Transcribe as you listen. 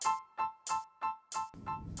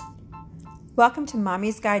Welcome to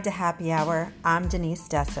Mommy's Guide to Happy Hour. I'm Denise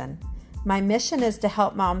Dessen. My mission is to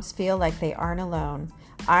help moms feel like they aren't alone.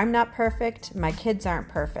 I'm not perfect. My kids aren't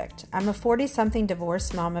perfect. I'm a 40-something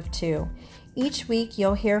divorced mom of two. Each week,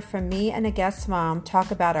 you'll hear from me and a guest mom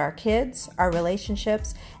talk about our kids, our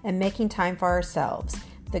relationships, and making time for ourselves.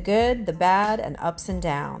 The good, the bad, and ups and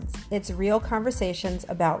downs. It's real conversations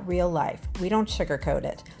about real life. We don't sugarcoat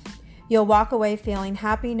it. You'll walk away feeling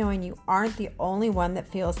happy knowing you aren't the only one that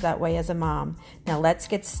feels that way as a mom. Now let's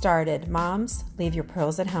get started. Moms, leave your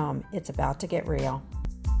pearls at home. It's about to get real.